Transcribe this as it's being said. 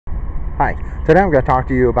Hi, today I'm going to talk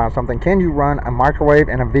to you about something. Can you run a microwave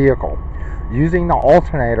in a vehicle using the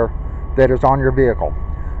alternator that is on your vehicle?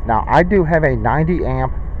 Now, I do have a 90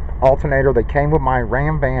 amp alternator that came with my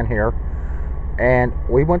Ram van here, and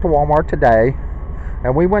we went to Walmart today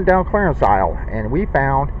and we went down clearance aisle and we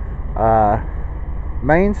found a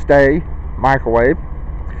mainstay microwave.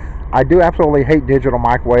 I do absolutely hate digital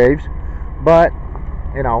microwaves, but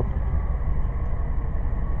you know,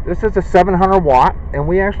 this is a 700 watt, and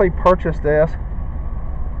we actually purchased this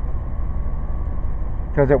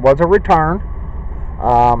because it was a return.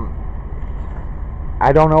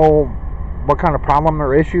 I don't know what kind of problem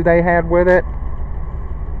or issue they had with it.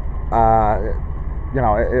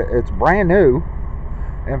 It's brand new.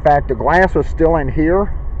 In fact, the glass was still in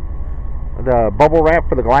here, the bubble wrap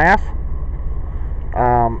for the glass.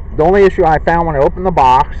 The only issue I found when I opened the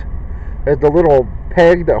box is the little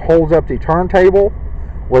peg that holds up the turntable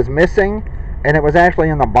was missing, and it was actually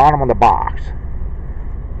in the bottom of the box.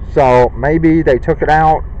 So maybe they took it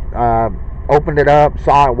out, opened it up,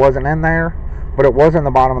 saw it wasn't in there, but it was in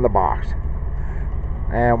the bottom of the box.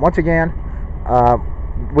 And once again,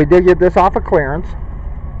 we did get this off of clearance,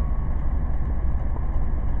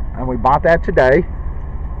 and we bought that today.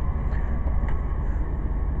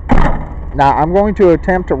 Now I'm going to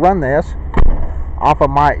attempt to run this off of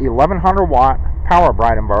my 1100 watt power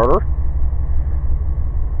bright inverter.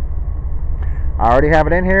 I already have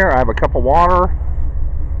it in here. I have a cup of water.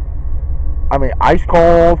 I mean, ice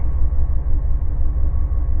cold.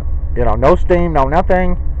 You know, no steam, no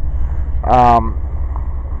nothing.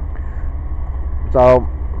 So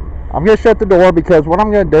I'm going to shut the door because what I'm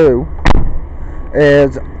going to do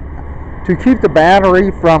is, to keep the battery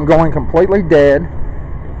from going completely dead,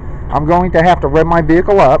 I'm going to have to rev my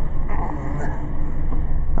vehicle up.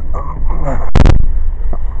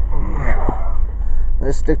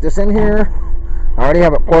 Let's stick this in here. I already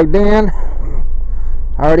have it plugged in.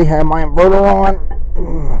 I already have my inverter on,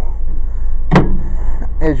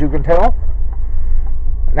 as you can tell.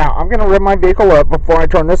 Now I'm going to rev my vehicle up before I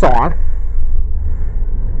turn this on,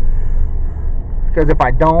 because if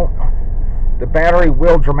I don't, the battery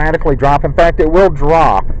will dramatically drop. In fact, it will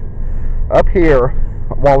drop up here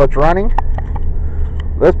while it's running.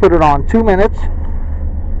 Let's put it on 2 minutes.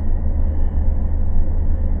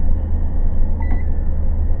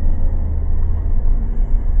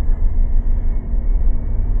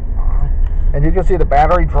 And you can see the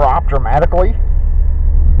battery drop dramatically.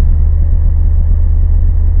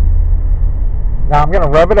 Now I'm going to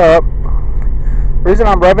rev it up. The reason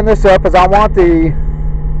I'm revving this up is I want the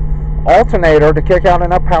alternator to kick out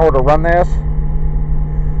enough power to run this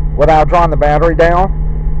without drawing the battery down.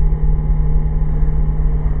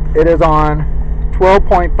 It is on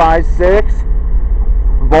 12.56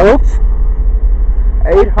 volts,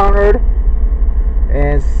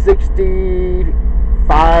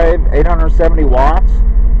 870 watts.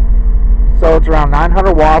 So it's around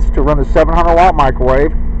 900 watts to run the 700 watt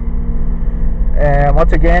microwave. And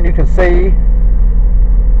once again, you can see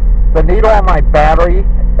the needle on my battery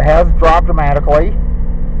has dropped dramatically,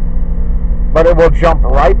 but it will jump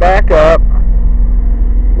right back up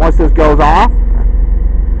once this goes off.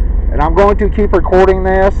 And I'm going to keep recording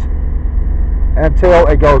this until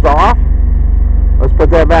it goes off. Let's put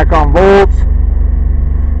that back on volts.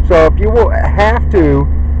 So if you will have to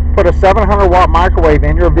put a 700 watt microwave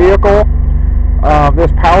in your vehicle,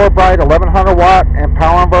 this Power Bright 1100 watt and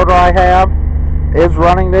power inverter I have is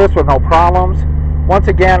running this with no problems. Once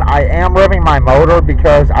again, I am revving my motor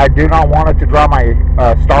because I do not want it to draw my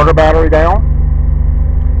starter battery down.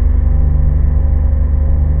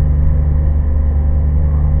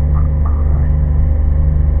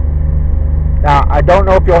 Now, I don't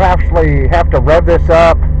know if you'll actually have to rev this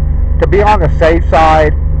up. To be on the safe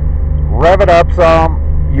side, rev it up some.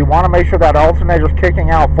 You want to make sure that alternator is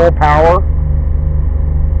kicking out full power,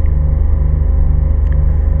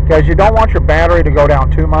 because you don't want your battery to go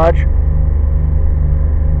down too much.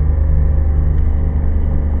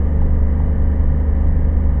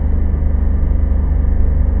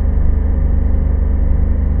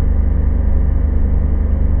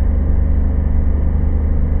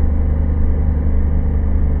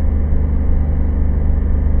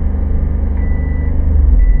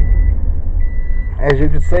 As you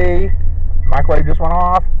can see, microwave just went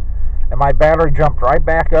off and my battery jumped right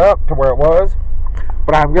back up to where it was.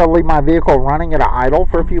 But I'm going to leave my vehicle running at an idle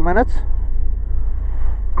for a few minutes.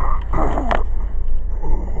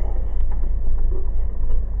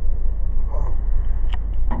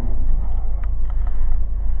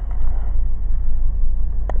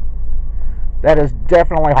 That is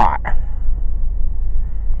definitely hot.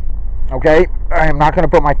 Okay, I am not going to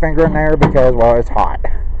put my finger in there because, well, it's hot.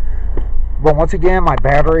 But once again, my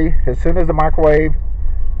battery, as soon as the microwave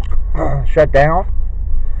shut down,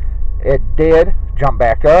 it did jump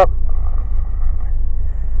back up.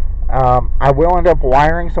 I will end up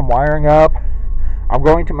wiring some wiring up. I'm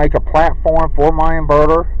going to make a platform for my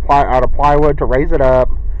inverter out of plywood to raise it up,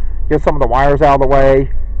 get some of the wires out of the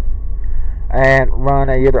way, and run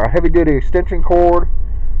either a heavy duty extension cord,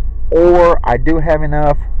 or I do have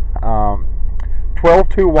enough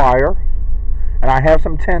 12-2 wire, and I have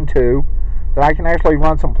some 10-2 that I can actually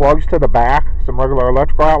run some plugs to the back, some regular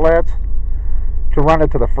electrical outlets, to run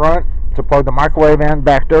it to the front, to plug the microwave in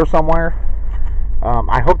back there somewhere.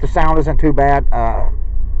 I hope the sound isn't too bad.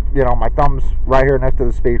 You know, my thumb's right here next to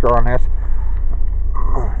the speaker on this.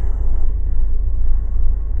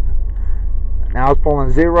 Now it's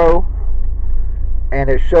pulling 0, and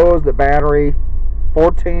it shows the battery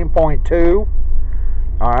 14.2.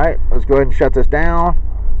 Alright, let's go ahead and shut this down.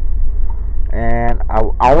 And I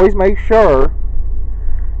always make sure,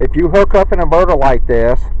 if you hook up an inverter like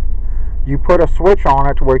this, you put a switch on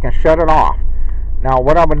it to where you can shut it off. Now,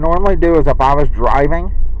 what I would normally do is, if I was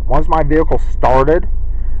driving, once my vehicle started,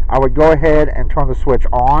 I would go ahead and turn the switch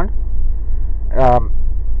on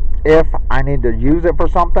if I need to use it for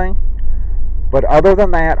something. But other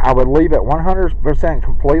than that, I would leave it 100%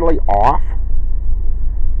 completely off.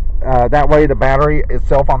 That way the battery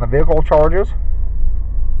itself on the vehicle charges.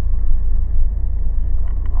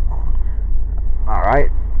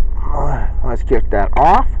 Alright, let's kick that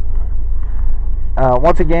off.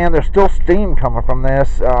 Once again, there's still steam coming from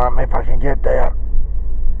this. If I can get that.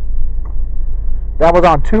 That was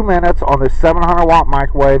on 2 minutes on this 700 watt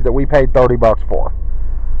microwave that we paid $30 for.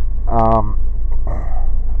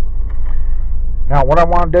 Now what I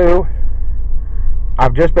want to do,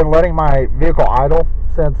 I've just been letting my vehicle idle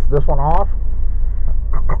since this one off.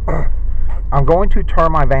 I'm going to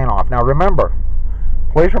turn my van off. Now remember,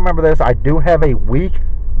 please remember this, I do have a weak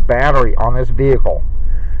battery on this vehicle.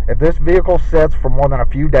 If this vehicle sits for more than a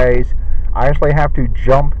few days, I actually have to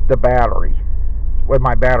jump the battery with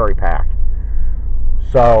my battery pack.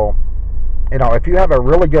 So, you know, if you have a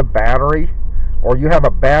really good battery, or you have a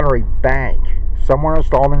battery bank somewhere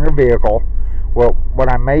installed in your vehicle, well, what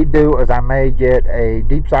I may do is I may get a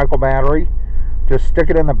deep cycle battery, just stick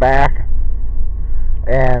it in the back,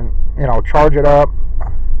 and, you know, charge it up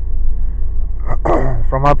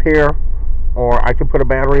from up here, or I could put a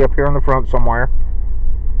battery up here in the front somewhere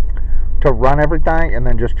to run everything, and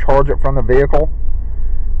then just charge it from the vehicle.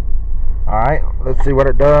 Alright, let's see what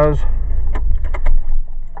it does.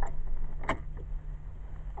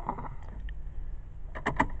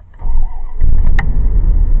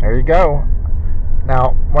 There you go.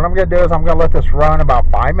 Now, what I'm going to do is I'm going to let this run about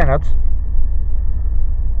 5 minutes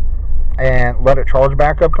and let it charge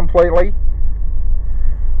back up completely.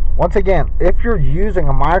 Once again, if you're using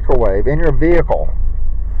a microwave in your vehicle,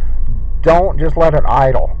 don't just let it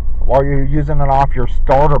idle while you're using it off your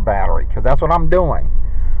starter battery, because that's what I'm doing.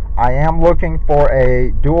 I am looking for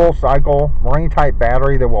a dual cycle marine type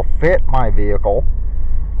battery that will fit my vehicle.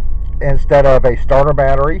 Instead of a starter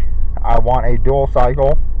battery, I want a dual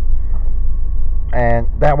cycle, and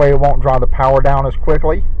that way it won't draw the power down as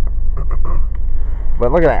quickly.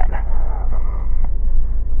 But look at that,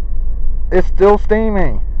 it's still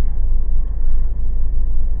steaming.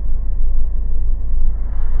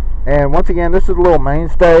 And once again, this is a little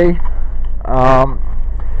mainstay. In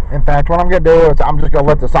fact, what I'm going to do is I'm just going to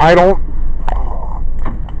let this idle.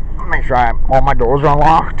 Make sure all my doors are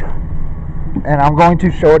unlocked. And I'm going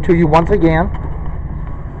to show it to you once again.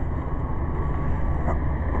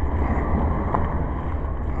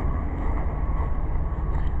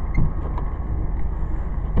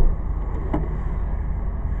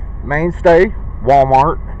 Mainstay,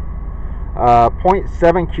 Walmart,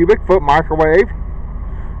 0.7 cubic foot microwave,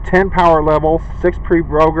 10 power levels, 6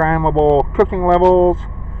 pre-programmable cooking levels,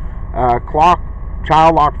 clock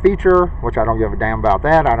child lock feature, which I don't give a damn about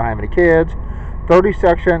that, I don't have any kids,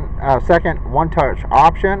 30-second one-touch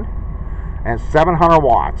option, and 700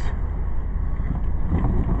 watts.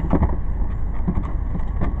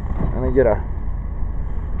 Let me get a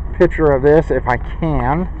picture of this if I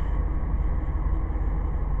can.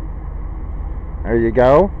 There you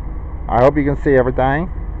go. I hope you can see everything.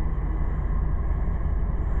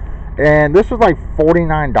 And this was like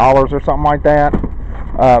 $49 or something like that.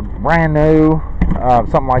 Brand new,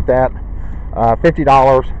 something like that.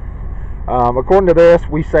 $50. According to this,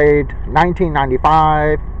 we saved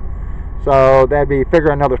 $19.95. So that'd be, figure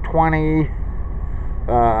another 20.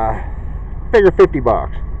 Figure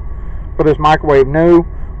 $50 for this microwave new.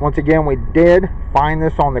 Once again, we did find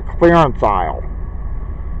this on the clearance aisle.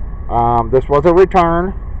 This was a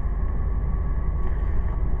return.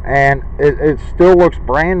 and it still looks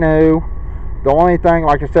brand new. The only thing,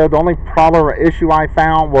 like I said, the only problem or issue I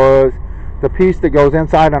found was the piece that goes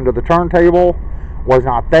inside under the turntable was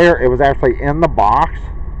not there. It was actually in the box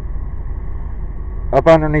up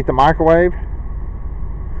underneath the microwave,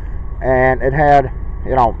 and it had,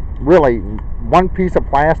 you know, really one piece of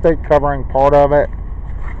plastic covering part of it.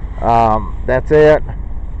 That's it.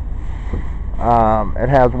 It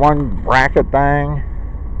has one bracket thing,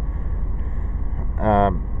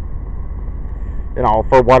 you know,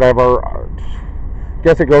 for whatever.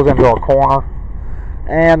 Guess it goes into a corner,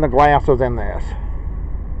 and the glass was in this.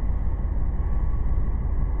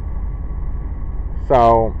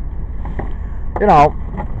 So, you know,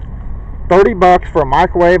 $30 for a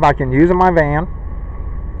microwave I can use in my van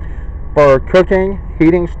for cooking,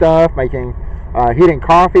 heating stuff, making heating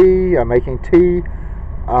coffee, making tea.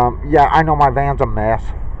 Yeah, I know my van's a mess.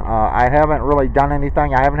 I haven't really done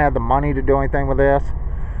anything. I haven't had the money to do anything with this.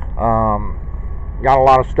 Got a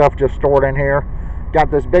lot of stuff just stored in here. Got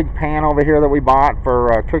this big pan over here that we bought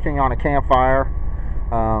for cooking on a campfire.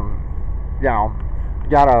 You know,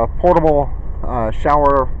 got a portable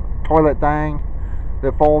shower toilet thing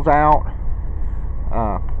that folds out.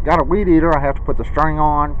 Got a weed eater I have to put the string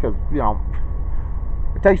on because, you know,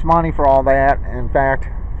 it takes money for all that. In fact,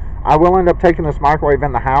 I will end up taking this microwave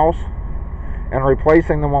in the house and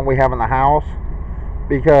replacing the one we have in the house,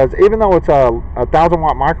 because even though it's a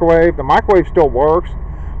 1,000-watt microwave, the microwave still works,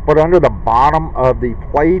 but under the bottom of the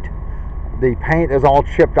plate, the paint is all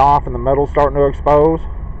chipped off and the metal's starting to expose.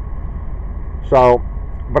 So,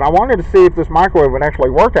 but I wanted to see if this microwave would actually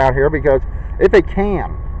work out here, because if it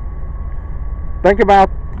can, think about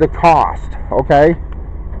the cost, okay?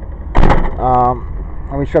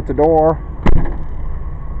 Let me shut the door.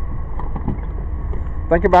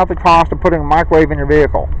 Think about the cost of putting a microwave in your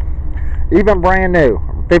vehicle. Even brand new,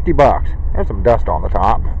 $50. There's some dust on the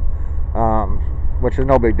top, which is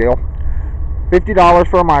no big deal. $50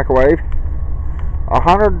 for a microwave,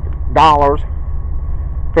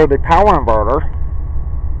 $100 for the power inverter.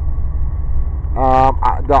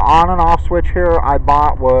 The on and off switch here I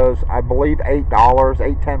bought was, I believe, $8,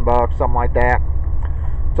 $10, something like that.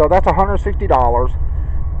 So that's $160,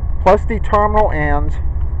 plus the terminal ends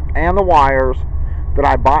and the wires that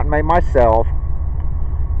I bought and made myself.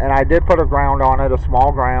 And I did put a ground on it, a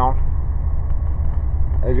small ground,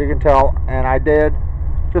 as you can tell. And I did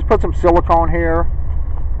just put some silicone here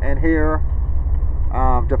and here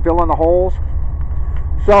to fill in the holes.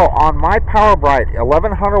 So on my PowerBright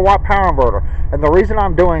 1100 watt power inverter, and the reason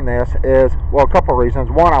I'm doing this is, well, a couple of reasons.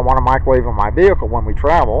 One, I want a microwave in my vehicle when we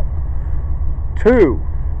travel. Two,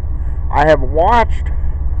 I have watched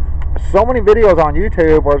so many videos on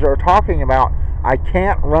YouTube where they're talking about, I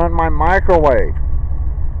can't run my microwave.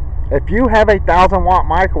 If you have a 1,000-watt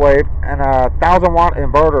microwave and a 1,000-watt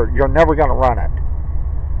inverter, you're never going to run it.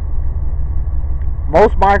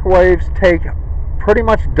 Most microwaves take pretty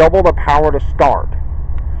much double the power to start.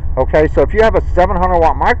 Okay, so if you have a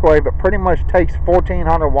 700-watt microwave, it pretty much takes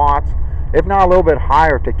 1,400 watts, if not a little bit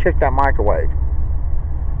higher, to kick that microwave.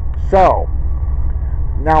 So,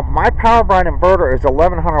 now my PowerBright inverter is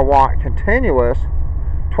 1,100 watt continuous,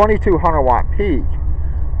 2,200 watt peak,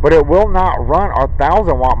 but it will not run our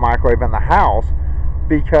 1,000-watt microwave in the house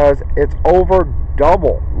because it's over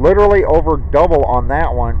double, literally over double on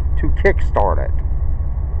that one to kickstart it.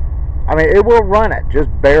 I mean, it will run it, just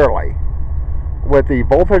barely. With the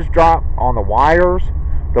voltage drop on the wires,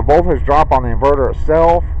 the voltage drop on the inverter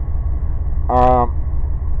itself,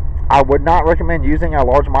 I would not recommend using a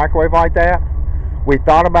large microwave like that. We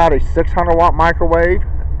thought about a 600-watt microwave.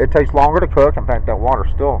 It takes longer to cook. In fact, that water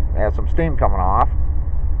still has some steam coming off.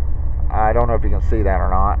 I don't know if you can see that or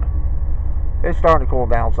not. It's starting to cool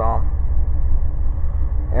down some.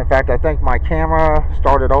 In fact, I think my camera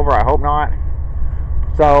started over. I hope not.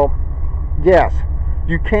 So, yes,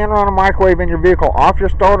 you can run a microwave in your vehicle off your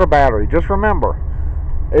starter battery. Just remember,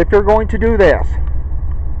 if you're going to do this,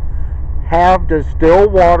 have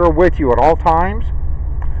distilled water with you at all times.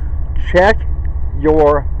 Check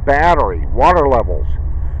your battery water levels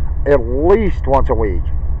at least once a week.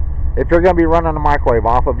 If you're going to be running a microwave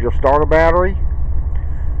off of your starter battery,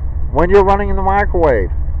 when you're running in the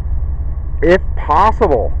microwave, if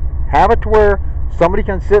possible, have it to where somebody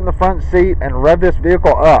can sit in the front seat and rev this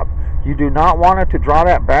vehicle up. You do not want it to draw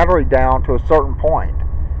that battery down to a certain point.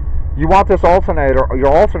 You want this alternator, or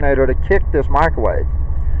your alternator, to kick this microwave.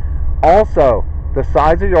 Also, the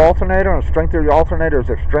size of your alternator and strength of your alternator is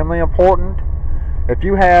extremely important. If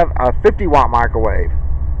you have a 50-watt microwave,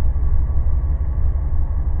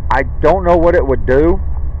 I don't know what it would do,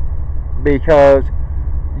 because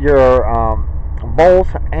your volts,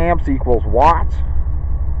 amps equals watts.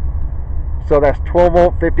 So that's 12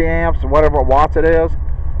 volt, 50 amps, whatever watts it is.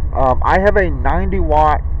 I have a 90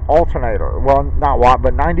 watt alternator. Well, not watt,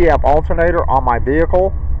 but 90 amp alternator on my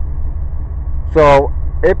vehicle. So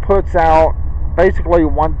it puts out basically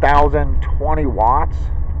 1020 watts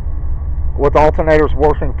with alternators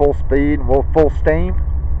working full speed and full steam.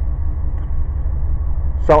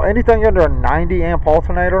 So anything under a 90 amp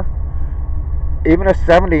alternator, even a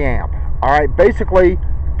 70 amp. Alright, basically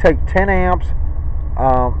take 10 amps,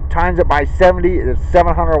 times it by 70, it's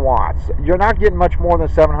 700 watts. You're not getting much more than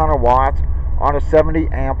 700 watts on a 70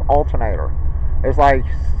 amp alternator. It's like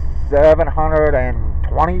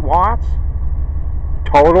 720 watts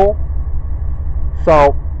total.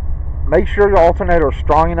 So make sure your alternator is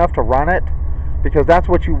strong enough to run it, because that's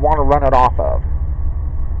what you want to run it off of.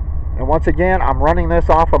 And once again, I'm running this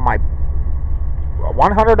off of my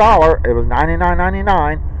 $100, it was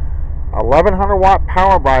 $99.99, 1100 watt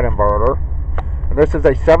power bright inverter. And this is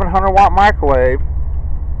a 700 watt microwave.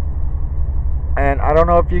 And I don't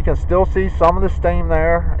know if you can still see some of the steam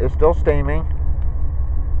there. It's still steaming.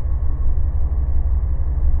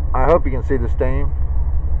 I hope you can see the steam.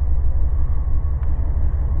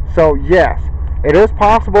 So yes, it is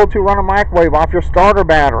possible to run a microwave off your starter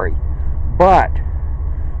battery, but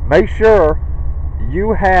make sure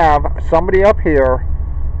you have somebody up here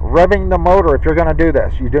revving the motor if you're going to do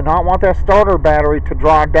this. You do not want that starter battery to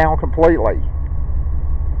draw down completely.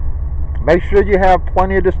 Make sure you have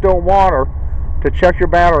plenty of distilled water to check your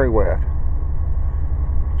battery with.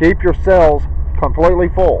 Keep your cells completely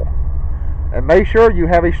full. And make sure you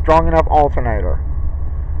have a strong enough alternator.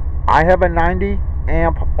 I have a 90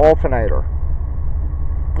 amp alternator.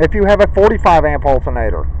 If you have a 45 amp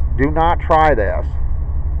alternator, do not try this.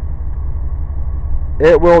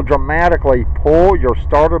 It will dramatically pull your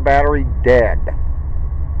starter battery dead.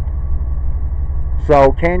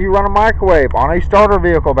 So, can you run a microwave on a starter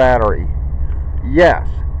vehicle battery? Yes.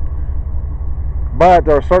 But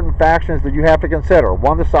there are certain factors that you have to consider.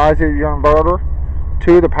 1, the size of your inverter.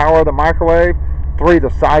 2, the power of the microwave. 3,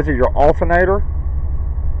 the size of your alternator.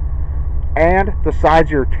 And the size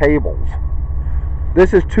of your cables.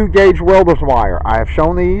 This is 2 gauge welder's wire. I have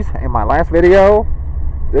shown these in my last video.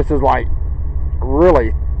 This is like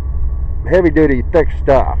really heavy duty thick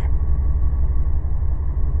stuff.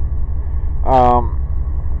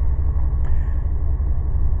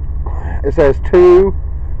 It says 2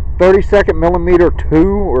 32nd millimeter 2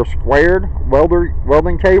 or squared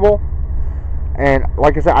welding cable. And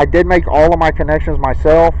like I said, I did make all of my connections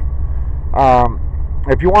myself.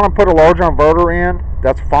 If you want to put a larger inverter in,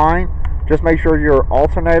 that's fine. Just make sure your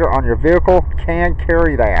alternator on your vehicle can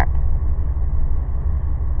carry that.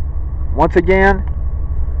 Once again,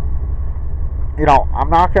 you know, I'm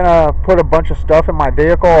not going to put a bunch of stuff in my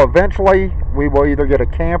vehicle. Eventually, we will either get a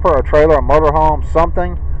camper, a trailer, a motorhome,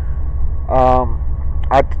 something.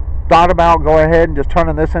 I thought about going ahead and just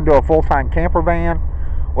turning this into a full-time camper van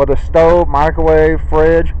with a stove, microwave,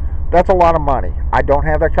 fridge. That's a lot of money. I don't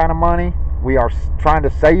have that kind of money. We are trying to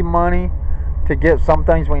save money to get some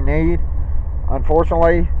things we need.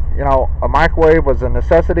 Unfortunately, you know, a microwave was a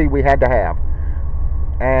necessity we had to have.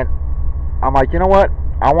 And I'm like, you know what?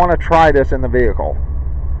 I want to try this in the vehicle.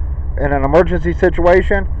 In an emergency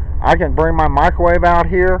situation, I can bring my microwave out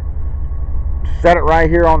here, set it right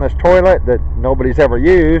here on this toilet that nobody's ever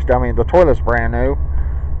used. I mean, the toilet's brand new.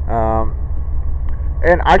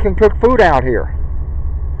 And I can cook food out here.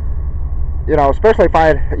 You know, especially if I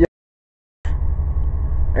had... You know,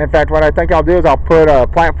 in fact, what I think I'll do is I'll put a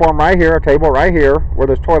platform right here, a table right here, where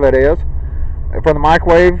this toilet is, for the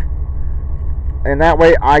microwave. And that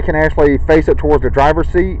way I can actually face it towards the driver's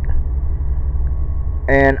seat.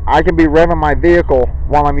 And I can be revving my vehicle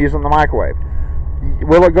while I'm using the microwave.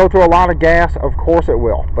 Will it go through a lot of gas? Of course it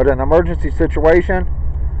will. But in an emergency situation,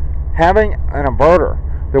 having an inverter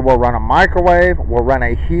that will run a microwave, will run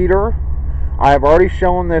a heater. I have already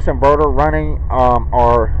shown this inverter running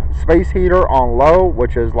our space heater on low,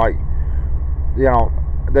 which is like, you know,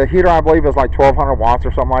 the heater I believe is like 1200 watts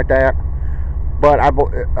or something like that. But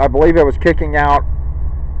I believe it was kicking out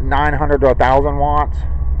 900 to 1000 watts.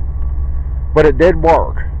 But it did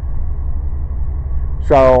work.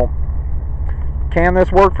 So, can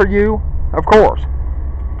this work for you? Of course.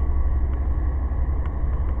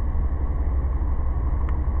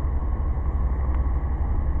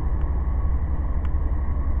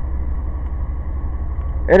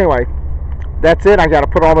 Anyway, that's it. I got to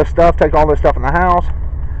put all this stuff, take all this stuff in the house.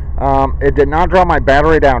 It did not draw my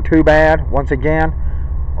battery down too bad. Once again,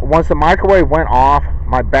 once the microwave went off,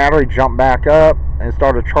 my battery jumped back up and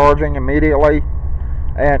started charging immediately.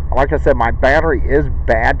 And like I said, my battery is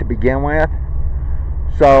bad to begin with.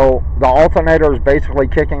 So the alternator is basically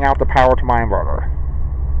kicking out the power to my inverter.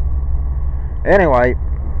 Anyway,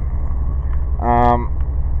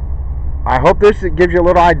 I hope this gives you a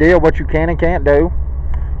little idea of what you can and can't do.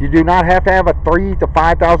 You do not have to have a 3,000 to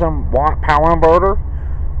 5,000 watt power inverter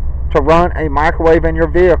to run a microwave in your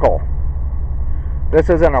vehicle. This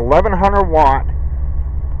is an 1100 watt,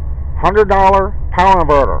 $100 power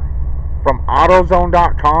inverter from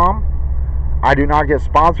AutoZone.com. I do not get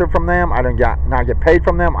sponsored from them. I do not get paid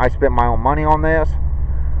from them. I spent my own money on this.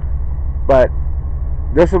 But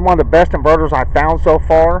this is one of the best inverters I've found so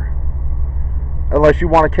far, unless you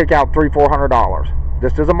want to kick out $300-400.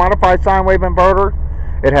 This is a modified sine wave inverter.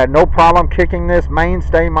 It had no problem kicking this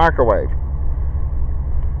mainstay microwave.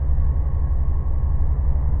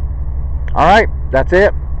 Alright, that's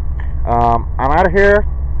it. I'm out of here.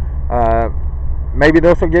 Maybe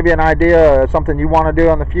this will give you an idea of something you want to do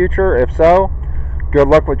in the future. If so, good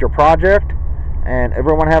luck with your project, and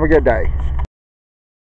everyone have a good day.